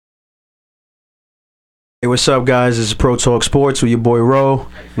Hey, what's up, guys? This is Pro Talk Sports with your boy Ro.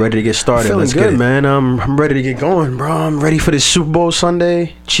 Ready to get started. Feeling Let's good, get it, man. I'm ready to get going, bro. I'm ready for this Super Bowl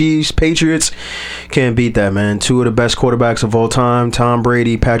Sunday. Chiefs, Patriots. Can't beat that, man. Two of the best quarterbacks of all time, Tom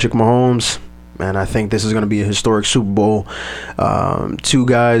Brady, Patrick Mahomes. Man, I think this is going to be a historic Super Bowl. Two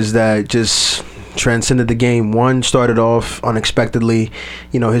guys that just transcended the game. One started off unexpectedly.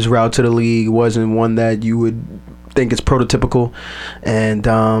 You know, his route to the league wasn't one that you would think is prototypical.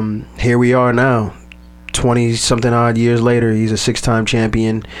 And here we are now. 20 something odd years later, he's a 6-time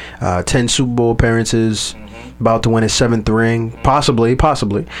champion, 10 Super Bowl appearances, about to win his 7th ring,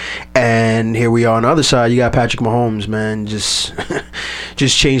 possibly. And here we are on the other side. You got Patrick Mahomes, man, just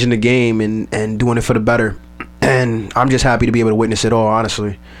changing the game and doing it for the better. And I'm just happy to be able to witness it all,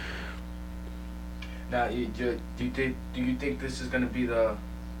 honestly. Now, do you think this is going to be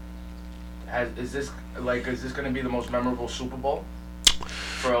is this going to be the most memorable Super Bowl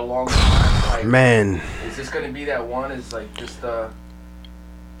for a long time? Like, man, is this going to be that one? Is like just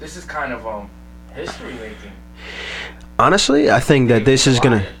this is kind of history making. Honestly, I think that this is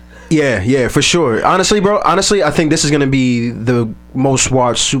gonna, yeah, for sure. Honestly, I think this is gonna be the most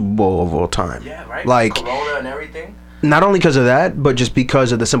watched Super Bowl of all time. Yeah, right. Like Corona and everything. Not only because of that, but just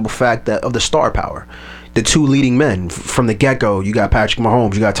because of the simple fact that of the star power. The two leading men from the get-go. You got Patrick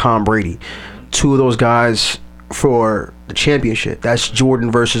Mahomes. You got Tom Brady. Two of those guys for the championship. That's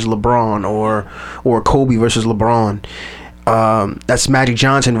Jordan versus LeBron, or Kobe versus LeBron. That's Magic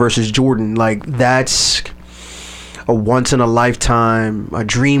Johnson versus Jordan. Like, that's a once in a lifetime, a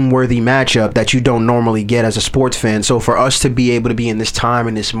dream-worthy matchup that you don't normally get as a sports fan. So for us to be able to be in this time,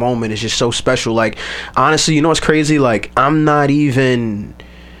 in this moment, is just so special. Like, honestly, you know what's crazy? Like, I'm not even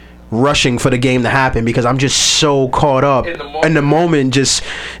rushing for the game to happen because I'm just so caught up in the moment, just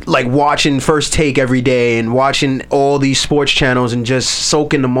like watching First Take every day and watching all these sports channels and just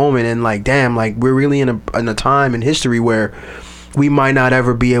soaking the moment. And like, damn, like we're really in a time in history where we might not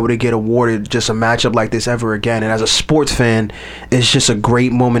ever be able to get awarded just a matchup like this ever again. And as a sports fan, it's just a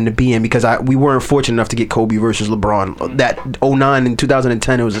great moment to be in because we weren't fortunate enough to get Kobe versus LeBron. That 2009 and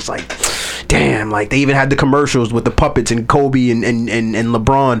 2010, it was just like, damn, like they even had the commercials with the puppets and Kobe and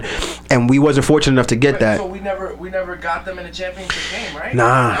LeBron, and we wasn't fortunate enough to get that. So we never got them in a championship game, right?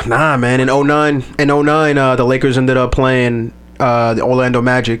 Nah, man. In 2009, the Lakers ended up playing the Orlando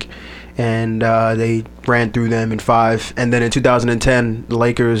Magic, and they ran through them in 5. And then in 2010, the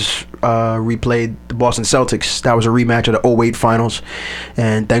Lakers replayed the Boston Celtics. That was a rematch of the 2008 finals,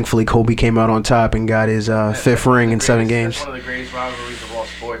 and thankfully Kobe came out on top and got his 5th ring in 7 games. That's one of the greatest rivalries of all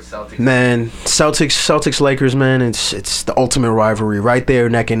sports, Celtics. Man, Celtics Lakers, man, it's the ultimate rivalry right there,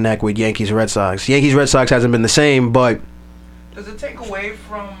 neck and neck with Yankees Red Sox. Yankees Red Sox hasn't been the same, but does it take away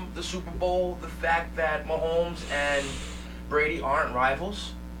from the Super Bowl the fact that Mahomes and Brady aren't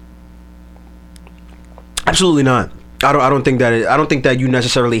rivals? Absolutely not. I don't think that you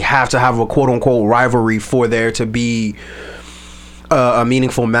necessarily have to have a quote unquote rivalry for there to be a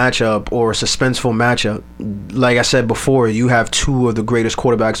meaningful matchup or a suspenseful matchup. Like I said before, you have two of the greatest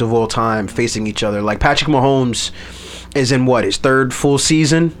quarterbacks of all time facing each other. Like Patrick Mahomes is in his 3rd full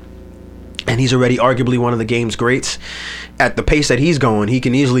season, and he's already arguably one of the game's greats. At the pace that he's going, he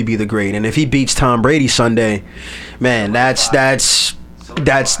can easily be the great. And if he beats Tom Brady Sunday, man,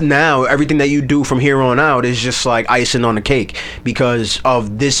 that's now everything that you do from here on out is just like icing on the cake because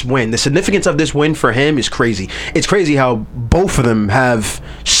of this win. The significance of this win for him is crazy. It's crazy how both of them have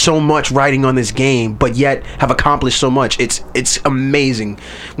so much riding on this game, but yet have accomplished so much. It's amazing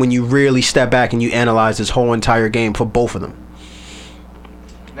when you really step back and you analyze this whole entire game for both of them.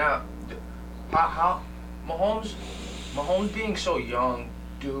 Now, how Mahomes being so young,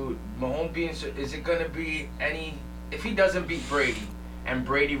 dude, is it gonna be if he doesn't beat Brady and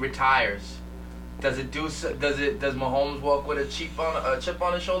Brady retires, does Mahomes walk with a chip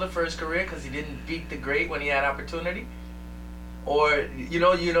on his shoulder for his career because he didn't beat the great when he had opportunity? Or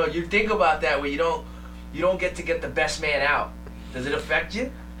you think about that where you don't get the best man out. Does it affect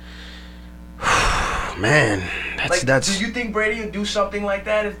you? Man, that's. Do you think Brady would do something like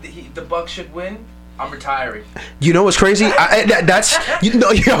that if the Bucs should win? I'm retiring. You know what's crazy? Yo, like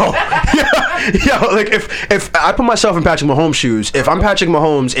if I put myself in Patrick Mahomes' shoes, if I'm Patrick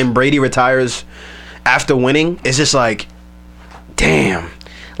Mahomes and Brady retires after winning, it's just like, damn,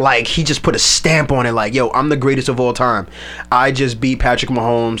 like he just put a stamp on it. Like, yo, I'm the greatest of all time. I just beat Patrick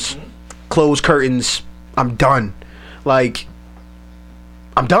Mahomes. Close curtains. I'm done. Like,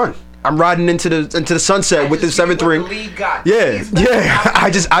 I'm done. I'm riding into the sunset with the 7th ring. Yeah. I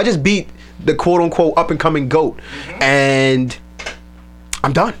just beat the quote unquote up and coming GOAT, and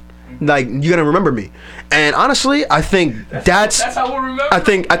I'm done. Like, you're gonna remember me. And honestly, I think that's how we'll remember. I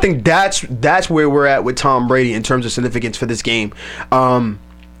think that's where we're at with Tom Brady in terms of significance for this game.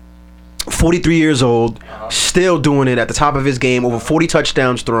 43 years old, still doing it at the top of his game, over 40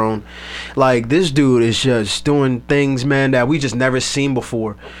 touchdowns thrown. Like, this dude is just doing things, man, that we just never seen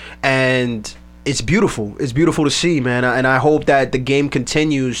before. And it's beautiful. It's beautiful to see, man. And I hope that the game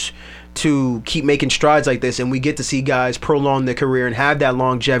continues to keep making strides like this, and we get to see guys prolong their career and have that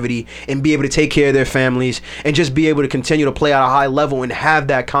longevity and be able to take care of their families and just be able to continue to play at a high level and have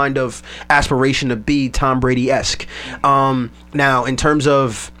that kind of aspiration to be Tom Brady-esque. Now, in terms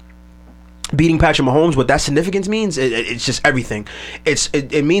of beating Patrick Mahomes, what that significance means, it's just everything.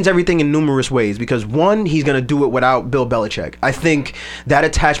 It means everything in numerous ways, because one, he's going to do it without Bill Belichick. I think that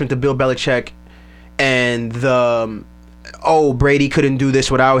attachment to Bill Belichick and the Brady couldn't do this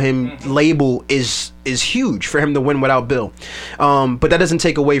without him label is huge for him to win without Bill. But that doesn't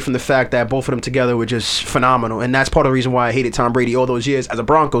take away from the fact that both of them together were just phenomenal, and that's part of the reason why I hated Tom Brady all those years as a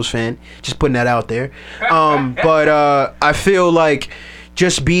Broncos fan. Just putting that out there. But I feel like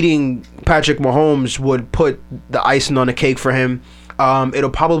just beating Patrick Mahomes would put the icing on the cake for him. It'll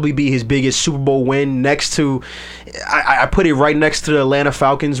probably be his biggest Super Bowl win, next to, I put it right next to the Atlanta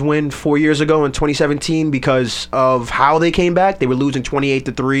Falcons win 4 years ago in 2017, because of how they came back. They were losing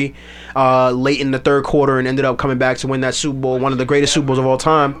 28-3 late in the third quarter and ended up coming back to win that Super Bowl, one of the greatest Super Bowls of all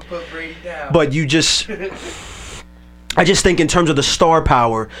time. But I just think in terms of the star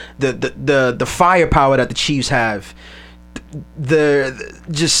power, the firepower that the Chiefs have,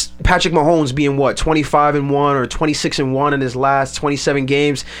 just Patrick Mahomes being 25-1 or 26-1 in his last 27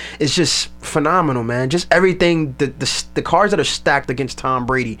 games is just phenomenal, man. Just everything, the cards that are stacked against Tom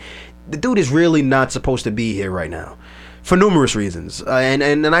Brady. The dude is really not supposed to be here right now, for numerous reasons.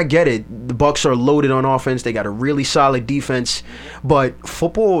 And I get it. The Bucs are loaded on offense. They got a really solid defense, but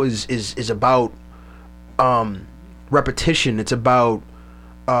football is about repetition. It's about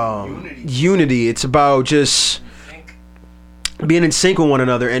unity. It's about just being in sync with one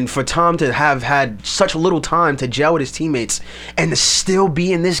another. And for Tom to have had such little time to gel with his teammates and to still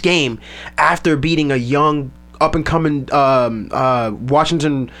be in this game after beating a young up and coming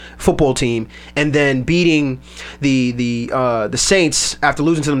Washington football team, and then beating the Saints after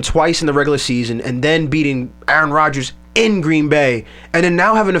losing to them twice in the regular season, and then beating Aaron Rodgers in Green Bay, and then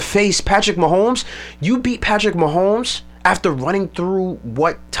now having to face Patrick Mahomes. You beat Patrick Mahomes after running through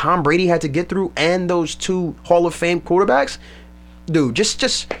what Tom Brady had to get through and those two Hall of Fame quarterbacks. Dude,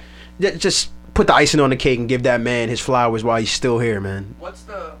 just put the icing on the cake and give that man his flowers while he's still here, man. What's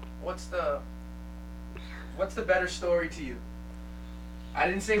the better story to you? I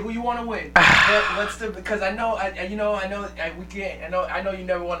didn't say who you want to win. Because I know you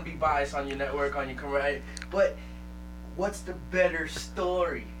never want to be biased on your network, on your career, but what's the better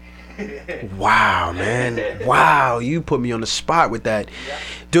story? Wow, man. Wow, you put me on the spot with that. Yeah.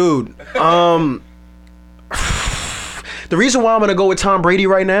 Dude, the reason why I'm going to go with Tom Brady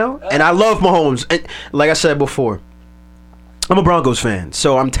right now, and I love Mahomes, and like I said before, I'm a Broncos fan,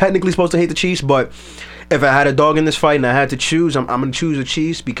 so I'm technically supposed to hate the Chiefs, but if I had a dog in this fight and I had to choose, I'm going to choose the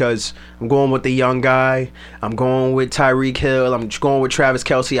Chiefs, because I'm going with the young guy. I'm going with Tyreek Hill. I'm going with Travis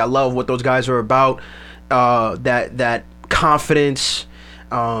Kelce. I love what those guys are about. That confidence,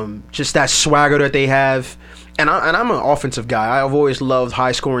 just that swagger that they have. And I'm an offensive guy. I've always loved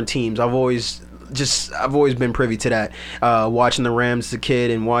high-scoring teams. I've always been privy to that, watching the Rams as a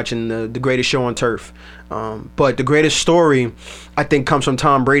kid and watching the greatest show on turf. But the greatest story, I think, comes from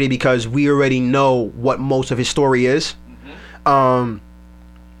Tom Brady, because we already know what most of his story is. And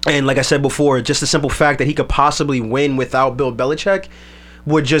like I said before, just the simple fact that he could possibly win without Bill Belichick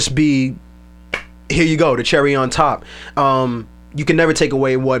would just be, here you go, the cherry on top. You can never take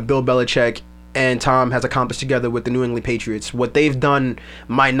away what Bill Belichick and Tom has accomplished together with the New England Patriots. What they've done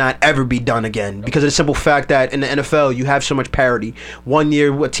might not ever be done again, because of the simple fact that in the NFL you have so much parity. One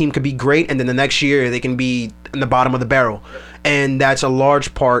year a team could be great, and then the next year they can be in the bottom of the barrel. And that's a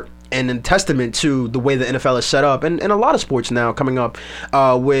large part and a testament to the way the NFL is set up, and a lot of sports now coming up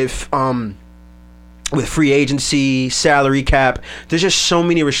with free agency, salary cap. There's just so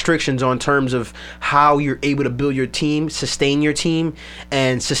many restrictions on terms of how you're able to build your team, sustain your team,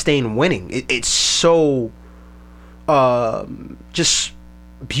 and sustain winning. It's so just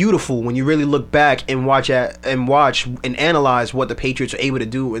beautiful when you really look back and watch and analyze what the Patriots were able to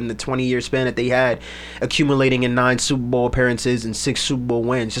do in the 20-year span that they had, accumulating in 9 Super Bowl appearances and 6 Super Bowl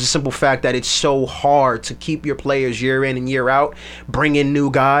wins. Just a simple fact that it's so hard to keep your players year in and year out, bring in new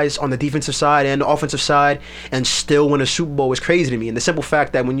guys on the defensive side and the offensive side, and still win a Super Bowl is crazy to me. And the simple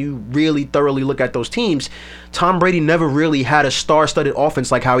fact that when you really thoroughly look at those teams, Tom Brady never really had a star-studded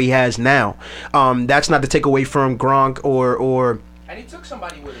offense like how he has now. That's not to take away from Gronk or and he took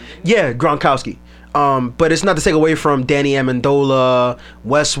somebody with him, didn't he? yeah, Gronkowski. But it's not to take away from Danny Amendola,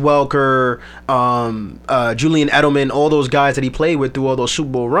 Wes Welker, Julian Edelman, all those guys that he played with through all those Super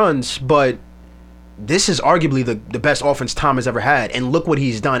Bowl runs. But this is arguably the best offense Tom has ever had. And look what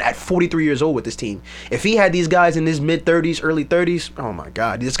he's done at 43 years old with this team. If he had these guys in his mid-30s, early 30s, oh my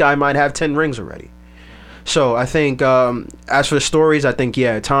God, this guy might have 10 rings already. So I think as for the stories, I think,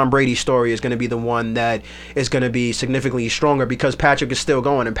 yeah, Tom Brady's story is going to be the one that is going to be significantly stronger because Patrick is still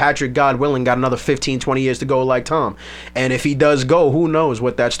going. And Patrick, God willing, got another 15, 20 years to go like Tom. And if he does go, who knows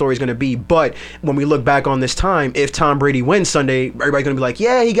what that story is going to be. But when we look back on this time, if Tom Brady wins Sunday, everybody's going to be like,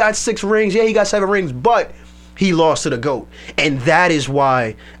 yeah, he got 6 rings. Yeah, he got 7 rings. But he lost to the GOAT. And that is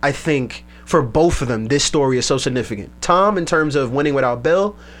why I think for both of them, this story is so significant. Tom, in terms of winning without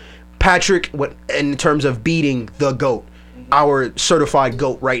Bill, Patrick, in terms of beating the GOAT, our certified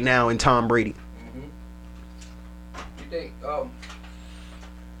GOAT right now in Tom Brady. You think?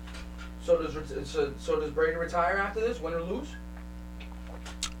 So does Brady retire after this, win or lose?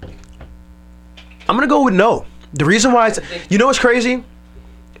 I'm gonna go with no. The reason why, you know what's crazy?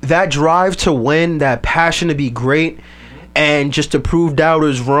 That drive to win, that passion to be great, and just to prove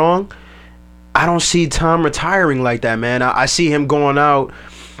doubters wrong. I don't see Tom retiring like that, man. I see him going out.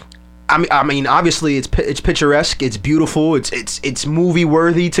 I mean, obviously it's picturesque, it's beautiful, it's movie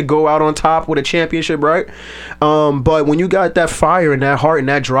worthy to go out on top with a championship, right? But when you got that fire and that heart and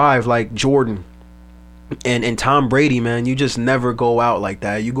that drive like Jordan and Tom Brady, man, you just never go out like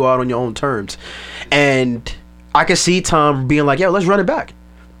that. You go out on your own terms, and I can see Tom being like, "Yeah, let's run it back.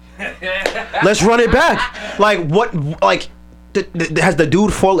 Let's run it back." Like what? Like. Has the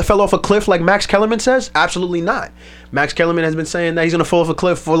dude fell off a cliff like Max Kellerman says? Absolutely not. Max Kellerman has been saying that he's going to fall off a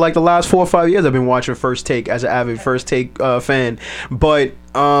cliff for like the last 4 or 5 years. I've been watching First Take as an avid First Take fan. But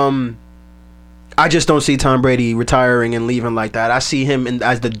I just don't see Tom Brady retiring and leaving like that. I see him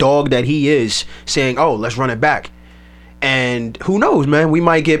as the dog that he is saying, oh, let's run it back. And who knows, man? We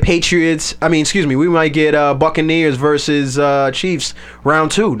might get we might get Buccaneers versus Chiefs round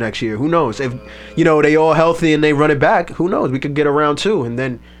 2 next year. Who knows? If they all healthy and they run it back, who knows? We could get a round 2 and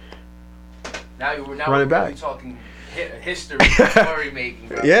then run it back. Really talking history, story making.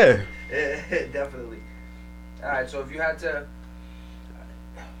 Bro. Yeah. Definitely. All right. So if you had to,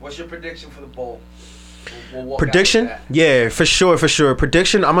 what's your prediction for the bowl? We'll walk prediction? out with that. Yeah, for sure.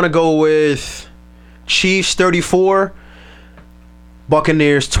 Prediction. I'm gonna go with Chiefs 34.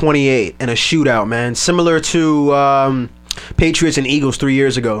 Buccaneers 28 in a shootout, man. Similar to Patriots and Eagles 3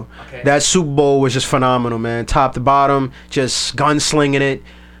 years ago. Okay. That Super Bowl was just phenomenal, man. Top to bottom, just gunslinging it.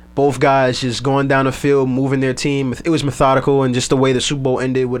 Both guys just going down the field, moving their team. It was methodical, and just the way the Super Bowl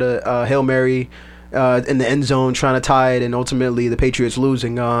ended with a Hail Mary in the end zone trying to tie it, and ultimately the Patriots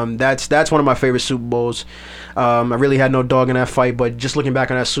losing. That's one of my favorite Super Bowls. I really had no dog in that fight, but just looking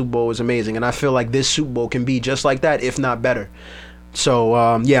back on that Super Bowl was amazing, and I feel like this Super Bowl can be just like that, if not better. So,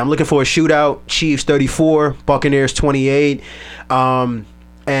 I'm looking for a shootout. Chiefs 34, Buccaneers 28. And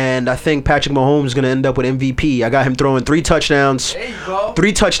I think Patrick Mahomes is going to end up with MVP. I got him throwing 3 touchdowns. There you go.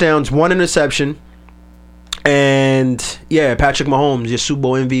 3 touchdowns, 1 interception. And, yeah, Patrick Mahomes, your Super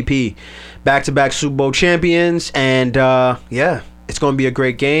Bowl MVP. Back-to-back Super Bowl champions. And, it's going to be a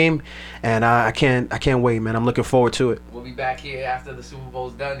great game. And I can't wait, man. I'm looking forward to it. We'll be back here after the Super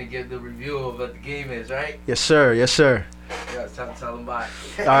Bowl's done to give the review of what the game is, right? Yes, sir. Yeah, tell them bye.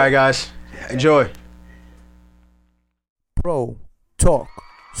 All right, guys. Enjoy. Pro Talk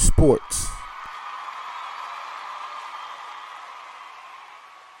Sports.